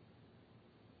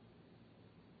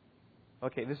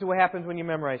 Okay, this is what happens when you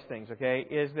memorize things, okay?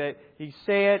 Is that you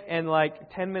say it and like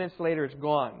 10 minutes later it's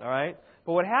gone, all right?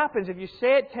 But what happens if you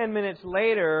say it 10 minutes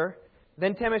later,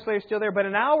 then 10 minutes later it's still there, but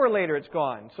an hour later it's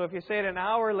gone. So if you say it an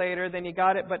hour later, then you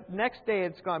got it, but next day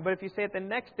it's gone. But if you say it the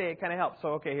next day, it kind of helps. So,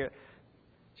 okay, here.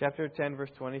 Chapter 10, verse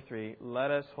 23.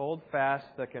 Let us hold fast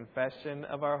the confession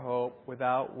of our hope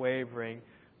without wavering,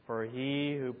 for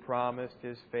He who promised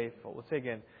is faithful. Let's say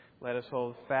again. Let us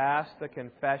hold fast the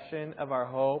confession of our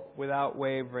hope without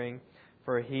wavering,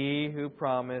 for He who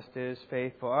promised is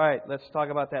faithful. All right, let's talk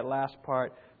about that last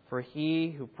part. For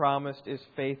He who promised is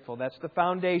faithful. That's the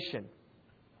foundation.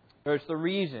 Or it's the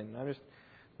reason.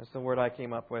 That's the word I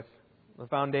came up with. The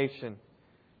foundation.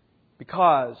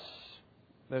 Because.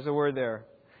 There's a word there.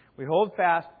 We hold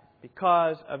fast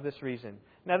because of this reason.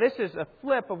 Now this is a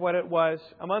flip of what it was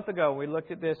a month ago. We looked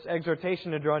at this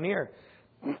exhortation to draw near.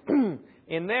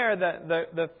 In there,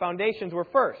 the foundations were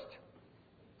first.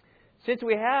 Since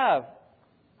we have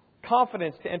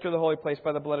confidence to enter the holy place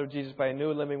by the blood of Jesus by a new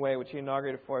and living way which He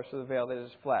inaugurated for us through the veil that is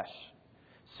His flesh.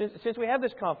 Since we have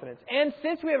this confidence, and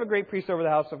since we have a great priest over the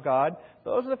house of God,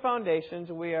 those are the foundations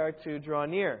we are to draw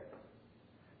near.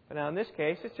 But now in this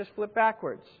case, it's just flipped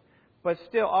backwards. But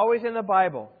still, always in the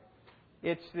Bible,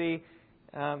 it's the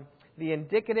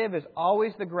indicative is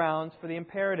always the grounds for the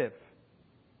imperative.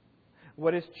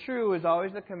 What is true is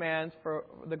always the commands for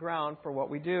the ground for what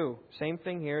we do. Same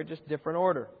thing here, just different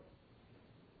order.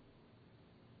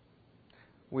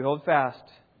 We hold fast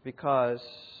because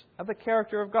of the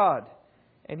character of God.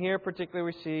 And here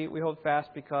particularly we see we hold fast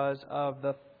because of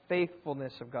the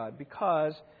faithfulness of God.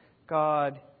 Because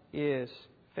God is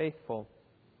faithful.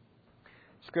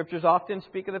 Scriptures often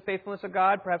speak of the faithfulness of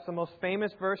God. Perhaps the most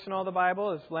famous verse in all the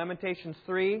Bible is Lamentations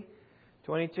 3.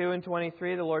 22 and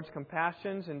 23, the Lord's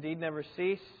compassions indeed never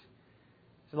cease.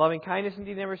 His loving kindness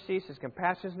indeed never cease. His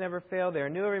compassions never fail. They are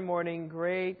new every morning.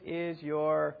 Great is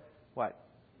your, what?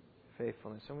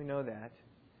 Faithfulness. And we know that.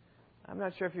 I'm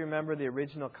not sure if you remember the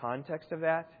original context of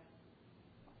that.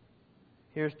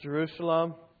 Here's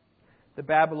Jerusalem. The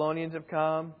Babylonians have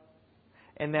come.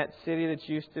 And that city that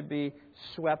used to be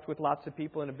swept with lots of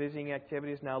people and a busying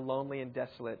activity is now lonely and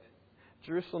desolate.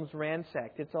 Jerusalem's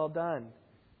ransacked. It's all done.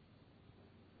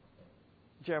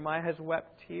 Jeremiah has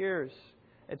wept tears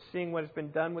at seeing what has been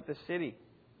done with the city.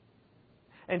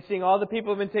 And seeing all the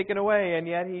people have been taken away. And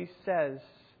yet he says,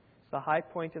 the high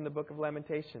point in the book of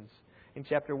Lamentations. In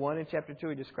chapter 1 and chapter 2,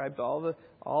 he describes all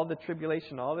the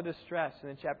tribulation, all the distress.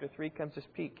 And in chapter 3 comes his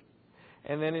peak.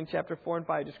 And then in chapter 4 and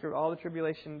 5, he describes all the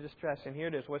tribulation and distress. And here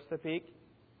it is. What's the peak?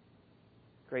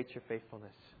 Great's your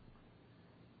faithfulness.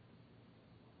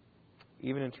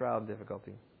 Even in trial and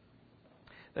difficulty.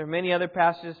 There are many other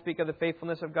passages that speak of the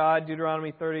faithfulness of God.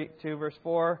 Deuteronomy 32 verse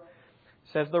 4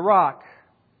 says, the rock.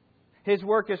 His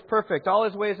work is perfect. All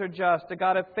His ways are just. A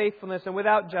God of faithfulness and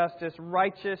without justice,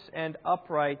 righteous and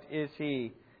upright is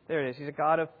He. There it is. He's a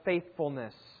God of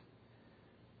faithfulness.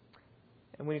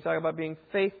 And when you talk about being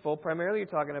faithful, primarily you're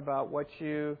talking about what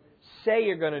you say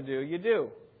you're going to do, you do.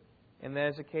 And that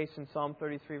is the case in Psalm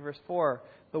 33 verse 4.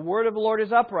 The word of the Lord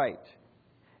is upright.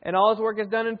 And all His work is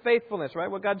done in faithfulness, right?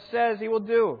 What God says He will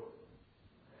do.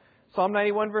 Psalm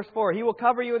 91 verse 4. He will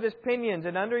cover you with His pinions,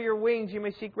 and under your wings you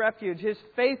may seek refuge. His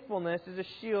faithfulness is a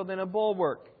shield and a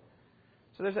bulwark.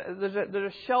 So there's a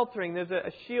sheltering, there's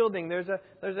a shielding, there's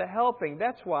a helping.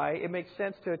 That's why it makes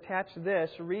sense to attach this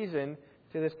reason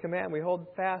to this command. We hold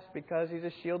fast because He's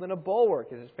a shield and a bulwark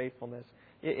is His faithfulness.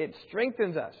 It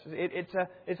strengthens us.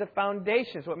 It's a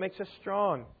foundation. It's what makes us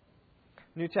strong.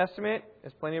 New Testament,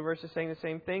 there's plenty of verses saying the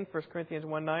same thing. 1 Corinthians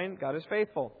 1:9, God is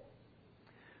faithful.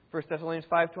 1 Thessalonians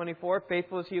 5:24,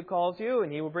 faithful is He who calls you,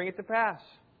 and He will bring it to pass.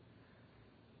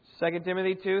 2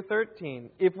 Timothy 2:13,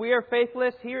 if we are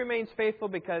faithless, He remains faithful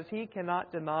because He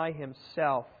cannot deny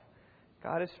Himself.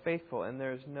 God is faithful, and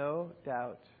there is no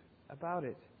doubt about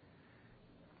it.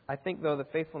 I think, though, the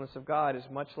faithfulness of God is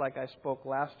much like I spoke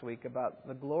last week about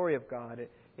the glory of God.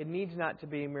 It needs not to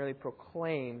be merely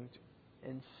proclaimed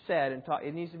and said and taught.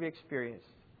 It needs to be experienced.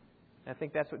 And I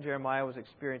think that's what Jeremiah was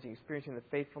experiencing the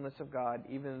faithfulness of God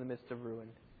even in the midst of ruin.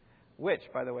 Which,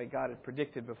 by the way, God had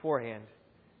predicted beforehand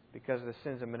because of the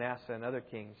sins of Manasseh and other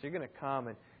kings. You're going to come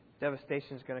and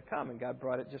devastation is going to come, and God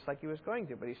brought it just like He was going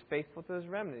to. But He's faithful to His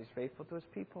remnant. He's faithful to His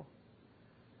people.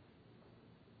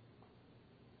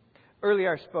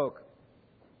 Earlier I spoke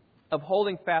of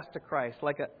holding fast to Christ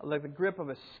like the grip of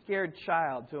a scared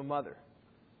child to a mother.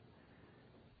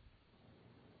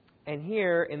 And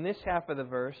here, in this half of the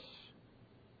verse,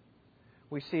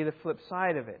 we see the flip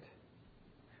side of it.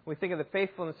 When we think of the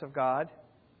faithfulness of God,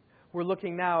 we're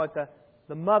looking now at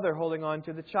the mother holding on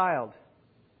to the child.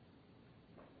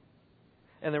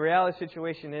 And the reality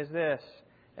situation is this.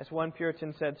 As one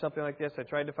Puritan said something like this, I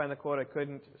tried to find the quote, I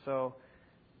couldn't. So,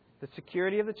 the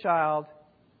security of the child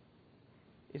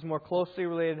is more closely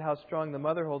related to how strong the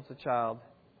mother holds the child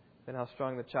than how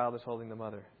strong the child is holding the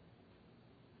mother.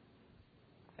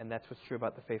 And that's what's true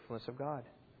about the faithfulness of God.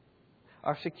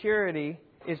 Our security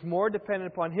is more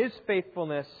dependent upon His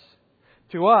faithfulness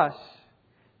to us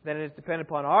than it is dependent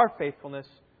upon our faithfulness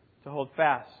to hold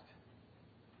fast.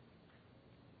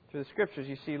 Through the Scriptures,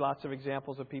 you see lots of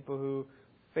examples of people who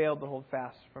failed to hold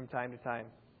fast from time to time.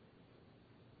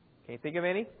 Can you think of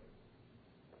any?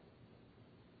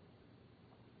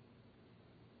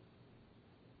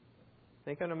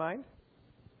 Think on your mind?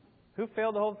 Who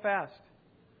failed to hold fast?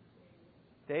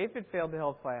 David failed to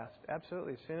hold fast.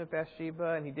 Absolutely. Sin of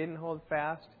Bathsheba, and he didn't hold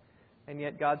fast. And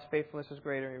yet God's faithfulness was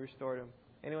greater and He restored him.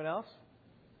 Anyone else?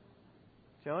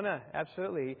 Jonah.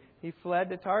 Absolutely. He fled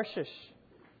to Tarshish.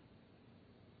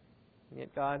 And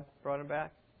yet God brought him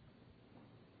back.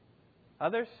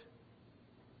 Others?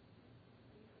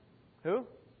 Who?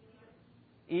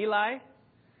 Eli?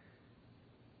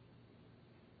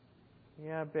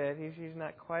 Yeah, I bet. He's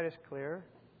not quite as clear.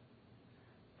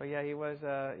 But yeah, he was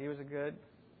a good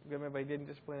man, but he didn't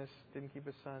keep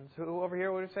his sons. Who over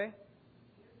here would it say?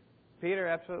 Peter,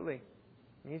 absolutely.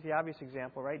 He's the obvious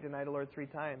example, right? Denied the Lord 3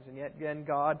 times. And yet again,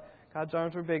 God's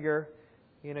arms were bigger.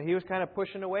 You know, he was kind of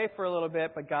pushing away for a little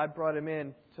bit, but God brought him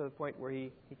in to the point where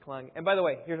he clung. And by the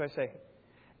way, here's what I say.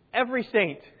 Every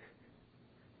saint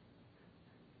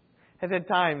has had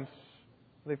times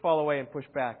they fall away and push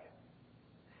back.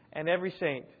 And every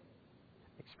saint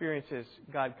experiences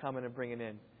God coming and bringing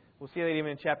in. We'll see that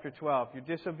even in chapter 12. If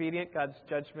you're disobedient, God's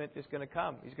judgment is going to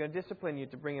come. He's going to discipline you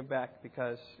to bring him back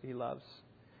because He loves.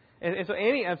 And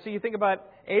so you think about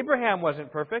Abraham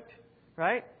wasn't perfect,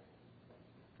 right?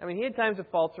 I mean, he had times of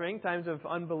faltering, times of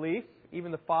unbelief.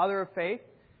 Even the father of faith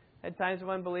had times of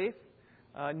unbelief.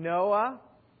 Noah,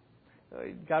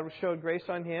 God showed grace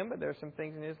on him, but there are some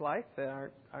things in his life that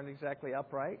aren't exactly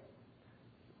upright.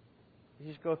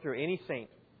 You just go through any saint.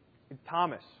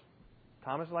 Thomas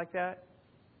like that.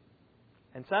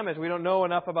 And some, as we don't know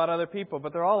enough about other people,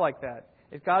 but they're all like that.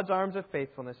 It's God's arms of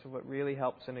faithfulness is what really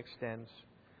helps and extends.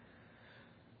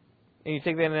 And you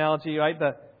take that analogy, right?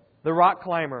 The rock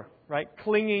climber, right?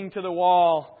 Clinging to the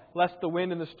wall, lest the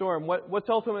wind and the storm. What's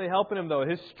ultimately helping him, though?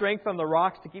 His strength on the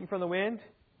rocks to keep him from the wind?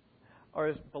 or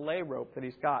his belay rope that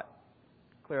he's got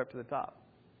clear up to the top.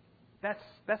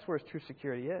 That's where his true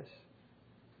security is.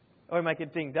 Or he might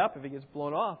get dinged up if he gets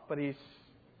blown off, but he's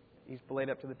belayed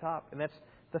up to the top. And that's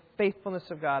the faithfulness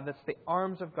of God. That's the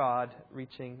arms of God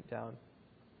reaching down.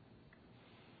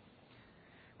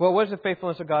 Well, what does the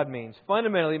faithfulness of God mean?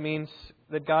 Fundamentally, it means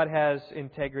that God has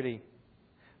integrity.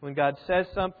 When God says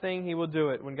something, He will do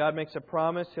it. When God makes a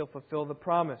promise, He'll fulfill the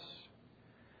promise.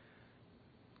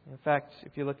 In fact,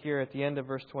 if you look here at the end of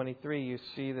verse 23, you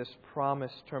see this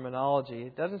promise terminology.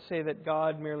 It doesn't say that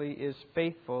God merely is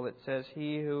faithful. It says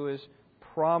He who is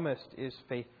promised is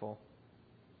faithful.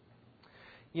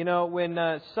 You know, when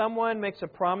someone makes a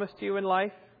promise to you in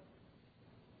life,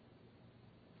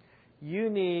 you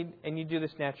need, and you do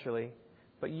this naturally,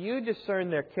 but you discern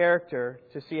their character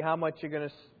to see how much you're going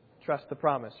to trust the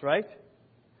promise, right?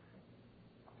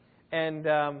 And,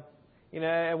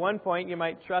 at one point you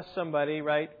might trust somebody,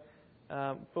 right?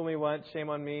 Fool me once, shame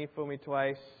on me. Fool me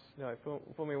twice. No,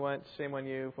 fool me once, shame on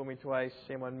you. Fool me twice,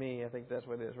 shame on me. I think that's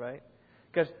what it is, right?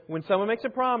 Because when someone makes a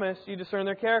promise, you discern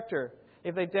their character.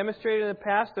 If they demonstrated in the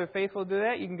past they're faithful to do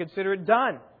that, you can consider it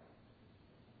done.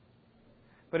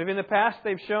 But if in the past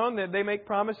they've shown that they make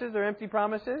promises or empty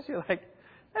promises, you're like,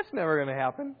 that's never going to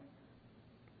happen.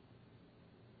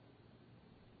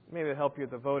 Maybe it'll help you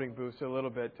at the voting booth a little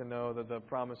bit to know that the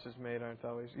promises made aren't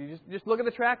always... You just look at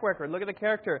the track record, look at the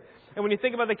character. And when you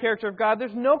think about the character of God,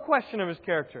 there's no question of His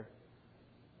character.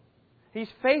 He's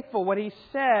faithful. What He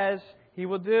says, He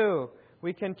will do.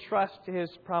 We can trust His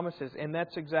promises. And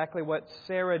that's exactly what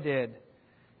Sarah did.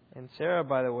 And Sarah,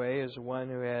 by the way, is one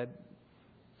who had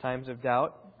times of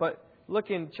doubt. But look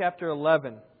in chapter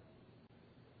 11.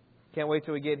 Can't wait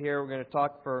till we get here. We're going to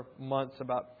talk for months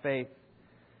about faith.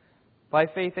 By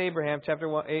faith, Abraham, chapter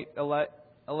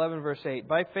 11, verse 8.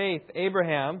 By faith,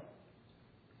 Abraham,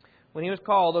 when he was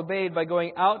called, obeyed by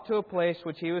going out to a place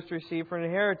which he was to receive for an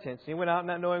inheritance. He went out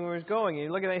not knowing where he was going. And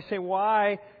you look at that and say,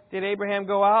 why did Abraham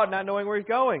go out not knowing where he's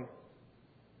going?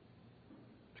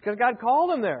 Because God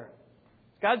called him there.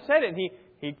 God said it, and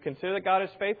he considered that God is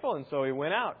faithful, and so he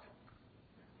went out.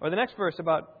 Or the next verse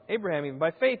about Abraham, even.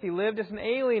 By faith, he lived as an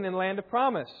alien in the land of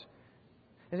promise.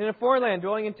 As in a foreign land,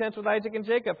 dwelling in tents with Isaac and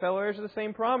Jacob, fellow heirs of the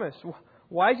same promise.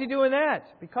 Why is he doing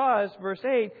that? Because, verse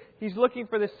 8, he's looking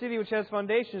for the city which has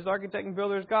foundations, the architect and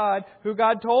builder is God, who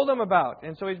God told him about.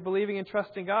 And so he's believing and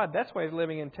trusting God. That's why he's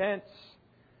living in tents.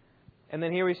 And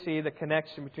then here we see the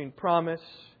connection between promise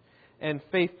and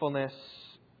faithfulness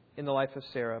in the life of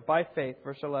Sarah. By faith,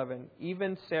 verse 11,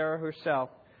 even Sarah herself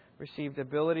received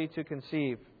ability to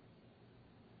conceive,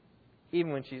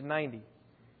 even when she's 90.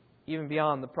 Even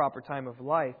beyond the proper time of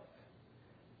life.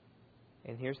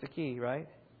 And here's the key, right?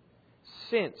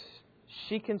 Since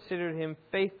she considered him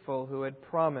faithful who had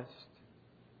promised.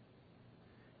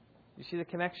 You see the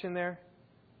connection there?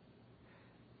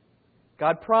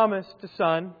 God promised a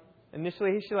son.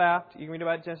 Initially she laughed. You can read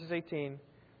about Genesis 18.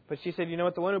 But she said, you know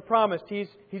what? The one who promised, He's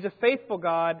a faithful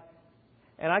God,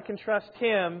 and I can trust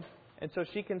Him. And so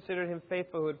she considered him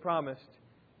faithful who had promised.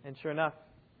 And sure enough,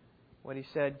 what He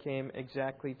said came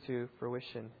exactly to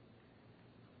fruition.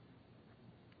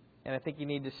 And I think you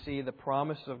need to see the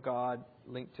promises of God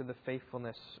linked to the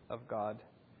faithfulness of God.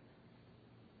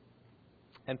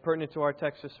 And pertinent to our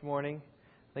text this morning,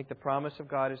 I think the promise of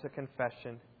God is the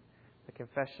confession. The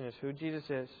confession is who Jesus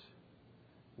is,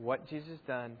 what Jesus has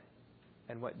done,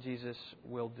 and what Jesus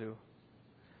will do.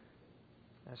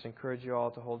 I just encourage you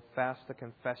all to hold fast the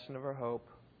confession of our hope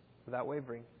without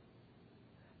wavering.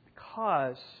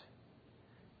 Because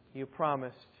He who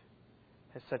promised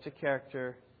has such a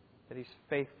character that He's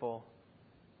faithful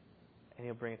and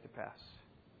He'll bring it to pass.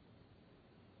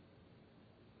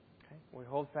 Okay? When we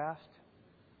hold fast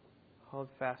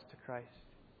to Christ.